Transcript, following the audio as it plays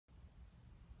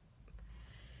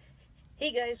Hey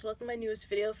guys, welcome to my newest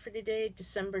video for today,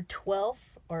 December 12th,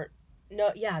 the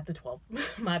 12th,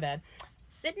 my bad.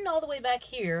 Sitting all the way back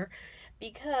here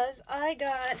because I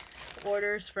got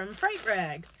orders from Fright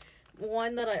Rags.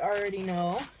 One that I already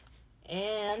know,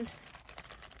 and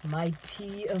my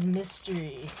tea of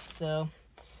mystery.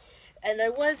 And I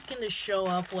was going to show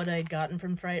off what I'd gotten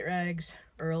from Fright Rags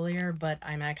earlier, but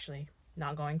I'm actually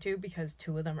not going to because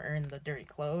two of them are in the dirty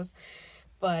clothes.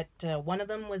 But one of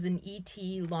them was an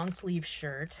E.T. long sleeve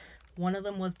shirt. One of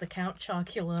them was the Count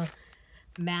Chocula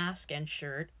mask and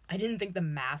shirt. I didn't think the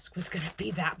mask was going to be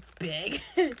that big.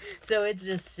 So it's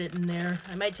just sitting there.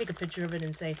 I might take a picture of it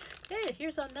and say, hey,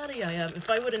 here's how nutty I am. If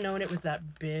I would have known it was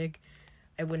that big,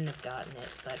 I wouldn't have gotten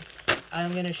it. But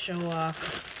I'm going to show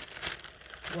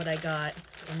off what I got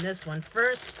in this one.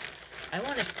 First, I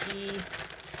want to see,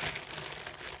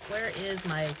 where is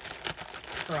my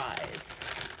prize?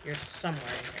 You're somewhere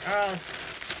in here. Oh,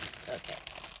 okay.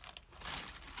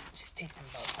 Just take them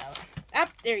both out.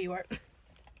 Ah, there you are.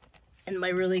 And my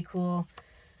really cool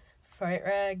Fright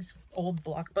Rags old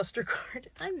Blockbuster card.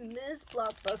 I miss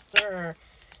Blockbuster.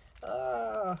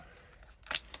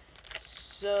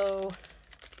 So,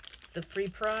 the free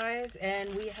prize, and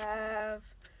we have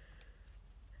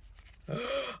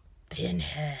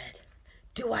Pinhead.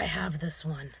 Do I have this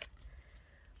one?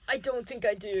 I don't think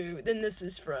I do. Then this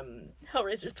is from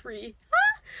Hellraiser 3.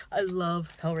 Ah! I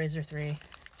love Hellraiser 3.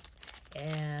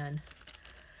 And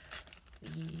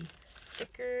the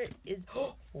sticker is...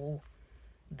 Oh,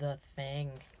 The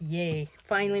Thing. Yay.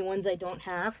 Finally, ones I don't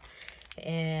have.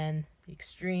 And the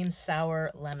Extreme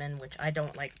Sour Lemon, which I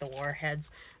don't like the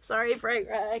warheads. Sorry, Fright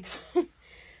Rags.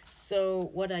 So,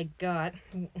 what I got,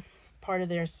 part of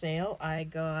their sale, I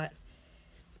got...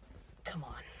 Come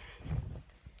on.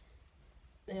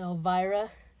 The Elvira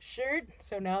shirt.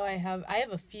 So now I have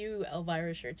a few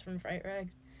Elvira shirts from Fright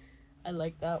Rags. I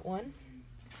like that one.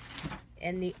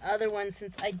 And the other one,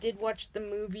 since I did watch the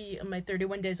movie on my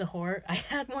 31 Days of Horror, I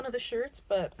had one of the shirts,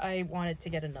 but I wanted to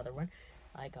get another one.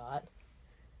 I got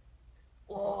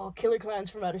Killer Clowns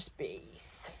from Outer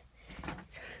Space.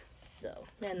 So,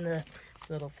 and the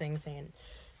little thing saying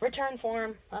return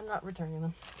form. I'm not returning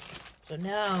them. So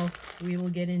now we will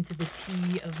get into the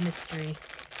tea of mystery.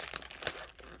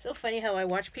 So funny how I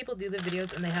watch people do the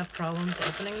videos and they have problems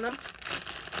opening them.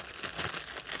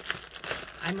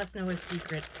 I must know a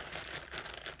secret.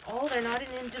 Oh, they're not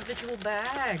in individual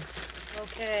bags.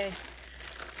 Okay.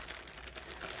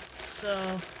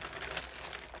 So,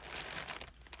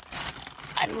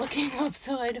 I'm looking up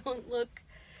so I don't look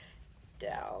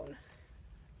down.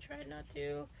 Try not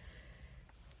to.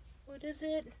 What is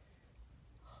it?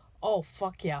 Oh,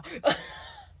 fuck yeah.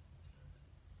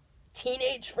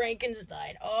 Teenage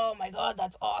Frankenstein. Oh my god,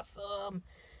 that's awesome.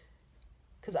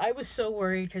 Because I was so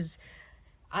worried because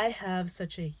I have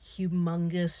such a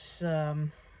humongous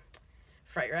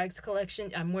Fright Rags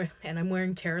collection. I'm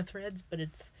wearing Terror Threads, but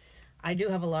I do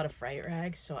have a lot of Fright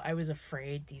Rags, so I was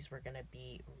afraid these were going to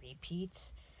be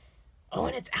repeats. Oh,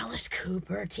 and it's Alice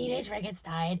Cooper, Teenage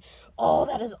Frankenstein. Oh,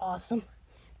 that is awesome.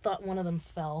 Thought one of them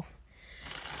fell.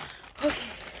 Okay,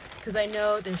 because I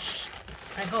know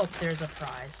I hope there's a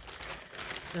prize.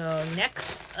 So,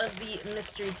 next of the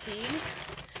mystery teas.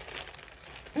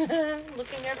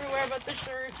 Looking everywhere but the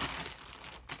shirt.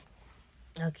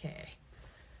 Okay.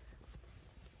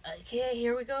 Okay,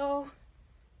 here we go.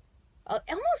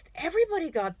 Almost everybody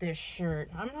got this shirt.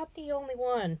 I'm not the only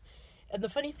one. And the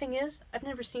funny thing is, I've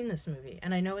never seen this movie.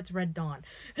 And I know it's Red Dawn.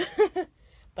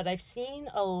 But I've seen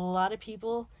a lot of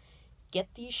people get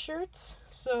these shirts.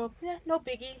 So, yeah, no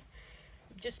biggie.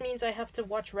 Just means I have to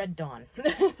watch Red Dawn.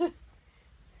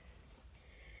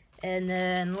 And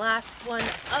then last one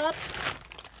up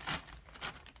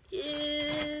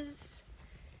is...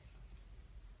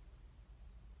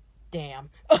 Damn.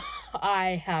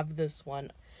 I have this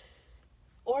one.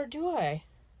 Or do I?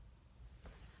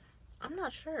 I'm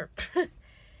not sure.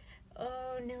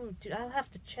 Oh no, dude, I'll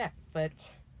have to check,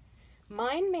 but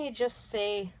mine may just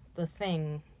say The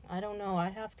Thing. I don't know, I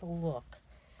have to look.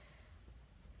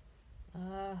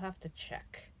 I'll have to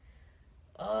check.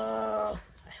 Oh,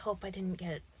 I hope I didn't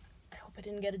get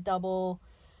a double,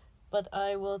 but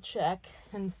I will check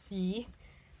and see.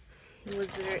 Was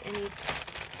there any...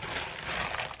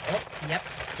 Oh, yep,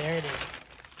 there it is.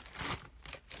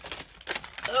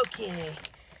 Okay.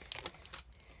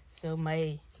 So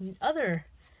my other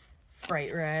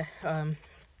Fright Rag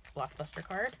Blockbuster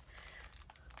card.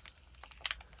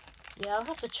 Yeah, I'll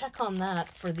have to check on that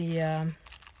for the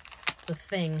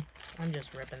Thing. I'm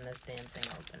just ripping this damn thing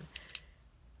open.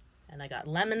 And I got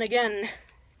lemon again.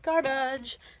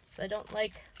 Garbage. So I don't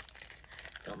like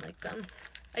them.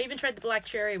 I even tried the black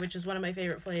cherry, which is one of my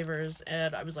favorite flavors,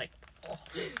 and I was like,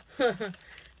 oh.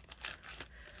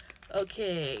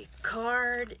 Okay,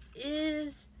 card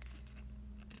is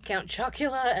Count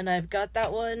Chocula, and I've got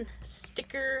that one.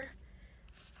 Sticker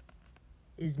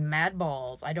is Mad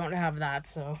Balls. I don't have that,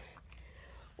 so...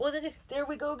 Well, there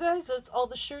we go, guys. That's all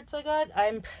the shirts I got.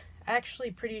 I'm actually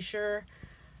pretty sure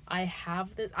I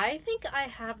have this. I think I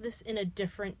have this in a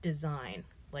different design,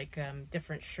 like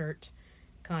different shirt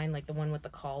kind, like the one with the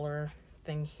collar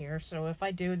thing here. So if I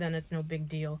do, then it's no big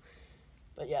deal.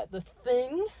 But yeah, the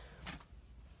thing,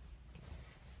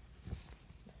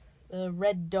 the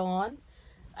Red Dawn,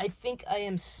 I think I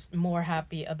am more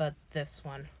happy about this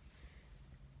one.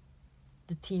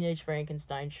 The Teenage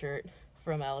Frankenstein shirt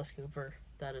from Alice Cooper.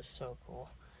 That is so cool.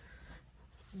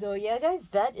 So yeah, guys,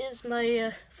 that is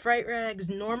my Fright Rags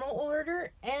normal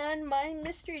order and my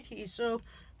mystery tee. So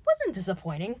wasn't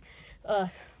disappointing.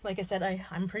 Like I said,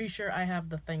 I'm pretty sure I have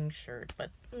the Thing shirt, but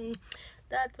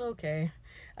that's okay.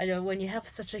 I know when you have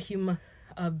such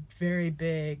a very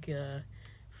big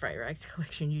Fright Rags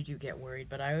collection, you do get worried.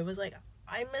 But I was like,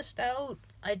 I missed out.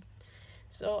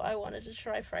 So I wanted to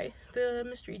try the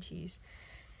mystery tees.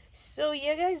 So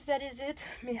yeah, guys, that is it.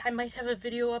 I might have a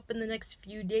video up in the next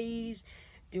few days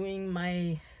doing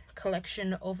my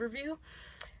collection overview,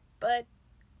 but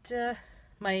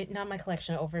not my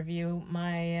collection overview,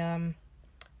 my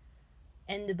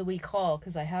end of the week haul,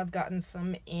 because I have gotten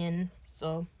some in.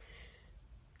 So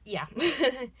yeah.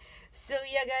 So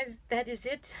yeah, guys, that is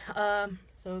it.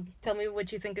 So tell me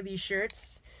what you think of these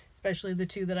shirts, especially the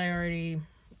two that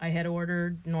I had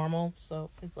ordered normal. So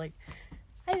it's like,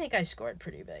 I think I scored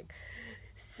pretty big.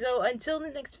 So until the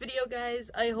next video,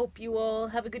 guys, I hope you all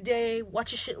have a good day,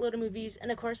 watch a shitload of movies,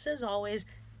 and of course, as always,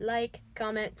 like,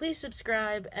 comment, please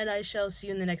subscribe, and I shall see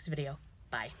you in the next video.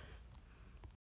 Bye.